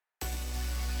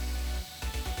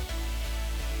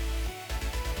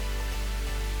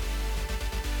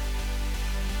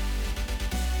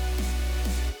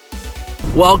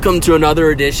Welcome to another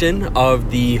edition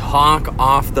of the Hawk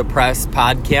Off the Press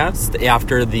podcast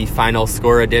after the Final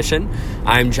Score edition.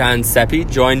 I'm John Seppi,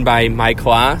 joined by Mike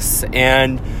Loss.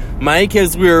 And Mike,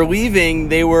 as we were leaving,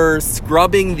 they were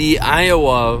scrubbing the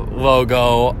Iowa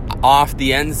logo off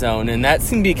the end zone, and that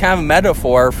seemed to be kind of a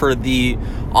metaphor for the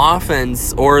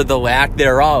offense, or the lack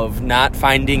thereof, not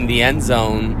finding the end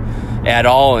zone at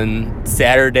all in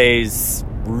Saturday's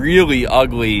really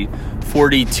ugly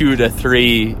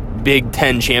 42-3 Big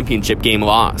Ten championship game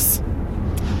loss.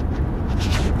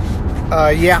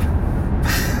 Yeah.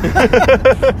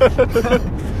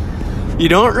 You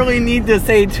don't really need to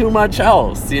say too much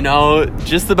else,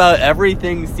 just about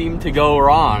everything seemed to go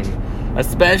wrong,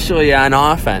 especially on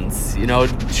offense.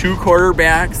 Two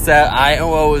quarterbacks that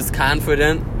Iowa was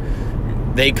confident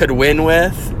they could win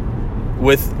with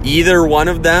either one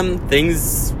of them,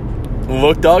 things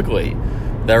looked ugly.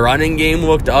 The running game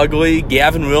looked ugly.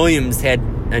 Gavin Williams had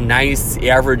a nice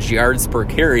average yards per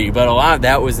carry, but a lot of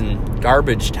that was in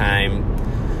garbage time.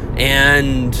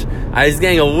 And I was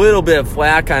getting a little bit of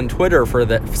flack on Twitter for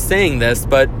saying this,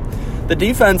 but the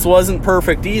defense wasn't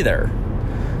perfect either.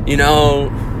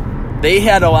 They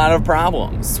had a lot of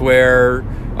problems where,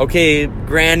 okay,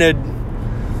 granted,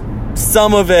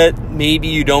 some of it, maybe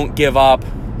you don't give up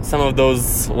some of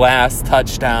those last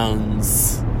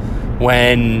touchdowns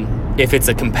if it's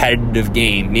a competitive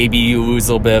game. Maybe you lose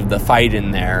a little bit of the fight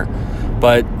in there.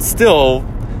 But still,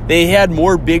 they had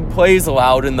more big plays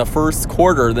allowed in the first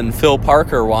quarter than Phil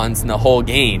Parker wants in the whole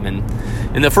game. And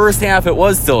in the first half, it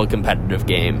was still a competitive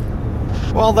game.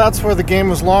 Well, that's where the game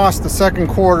was lost. The second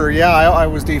quarter,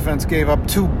 Iowa's defense gave up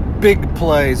two big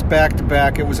plays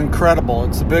back-to-back. It was incredible.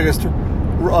 It's the biggest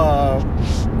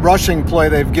rushing play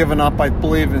they've given up, I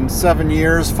believe, in 7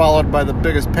 years, followed by the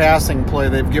biggest passing play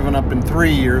they've given up in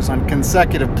 3 years on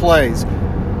consecutive plays.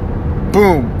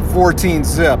 Boom,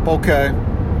 14-zip, okay.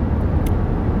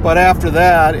 But after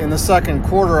that, in the second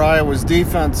quarter, Iowa's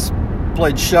defense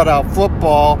played shutout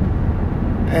football,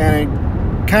 and it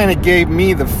kind of gave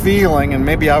me the feeling, and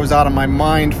maybe I was out of my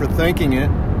mind for thinking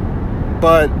it,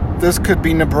 but this could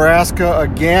be Nebraska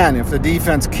again if the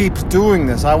defense keeps doing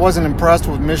this. I wasn't impressed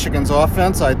with Michigan's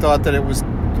offense. I thought that it was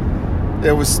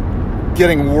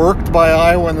getting worked by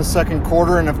Iowa in the second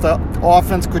quarter, and if the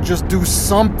offense could just do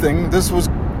something, this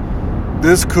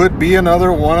could be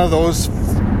another one of those,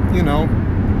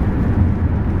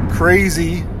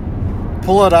 crazy,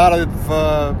 pull it out of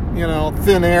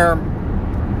thin air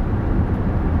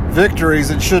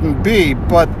victories it shouldn't be.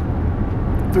 But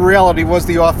the reality was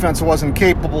the offense wasn't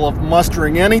capable of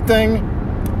mustering anything,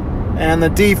 and the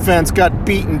defense got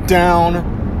beaten down.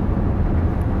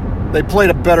 They played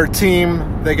a better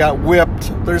team. They got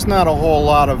whipped. There's not a whole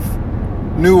lot of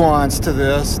nuance to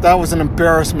this. That was an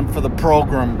embarrassment for the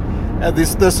program.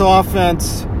 This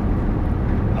offense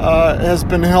has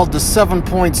been held to 7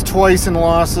 points twice in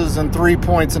losses and 3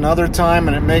 points another time,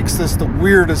 and it makes this the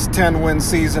weirdest 10-win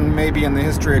season maybe in the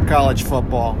history of college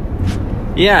football.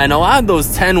 Yeah, and a lot of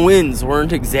those 10 wins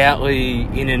weren't exactly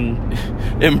in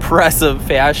an impressive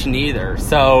fashion either.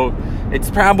 So it's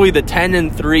probably the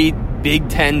 10-3 Big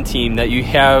Ten team that you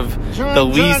have the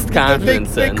least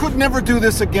confidence in. They could never do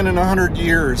this again in 100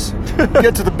 years.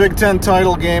 Get to the Big Ten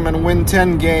title game and win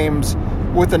 10 games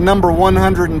with the number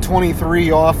 123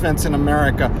 offense in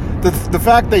America. The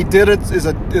fact they did it is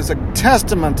a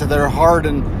testament to their heart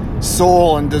and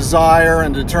soul and desire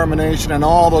and determination and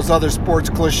all those other sports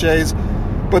cliches.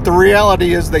 But the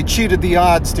reality is they cheated the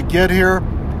odds to get here,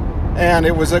 and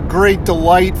it was a great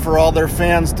delight for all their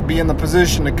fans to be in the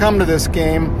position to come to this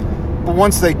game. But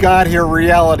once they got here,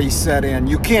 reality set in.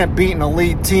 You can't beat an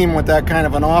elite team with that kind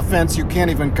of an offense. You can't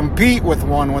even compete with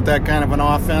one with that kind of an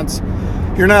offense.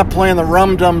 You're not playing the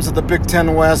rum-dums of the Big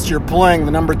Ten West. You're playing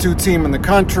the number 2 team in the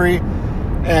country,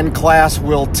 and class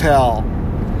will tell.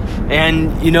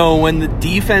 And, when the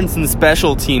defense and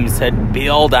special teams had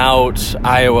bailed out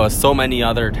Iowa so many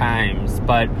other times,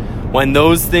 but when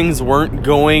those things weren't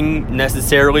going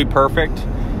necessarily perfect,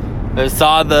 I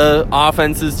saw the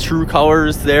offense's true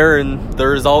colors there, and the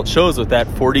result shows with that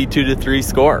 42-3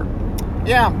 score.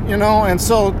 Yeah, and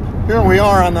so here we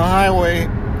are on the highway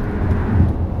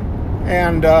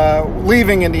and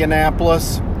leaving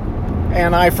Indianapolis,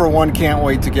 and I, for one, can't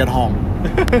wait to get home.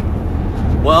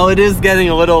 Well, it is getting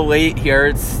a little late here.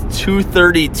 It's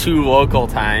 2:32 local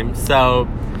time. So,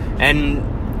 and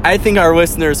I think our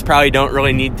listeners probably don't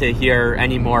really need to hear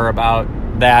any more about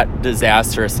that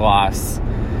disastrous loss.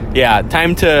 Yeah,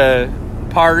 time to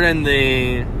pardon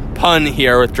the pun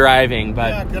here with driving,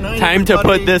 but night, time to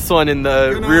put this one in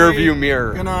the rearview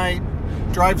mirror. Good night.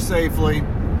 Drive safely.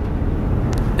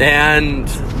 And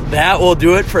that will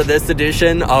do it for this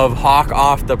edition of Hawk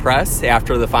Off the Press.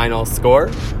 After the final score,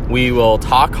 we will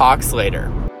talk Hawks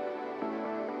later.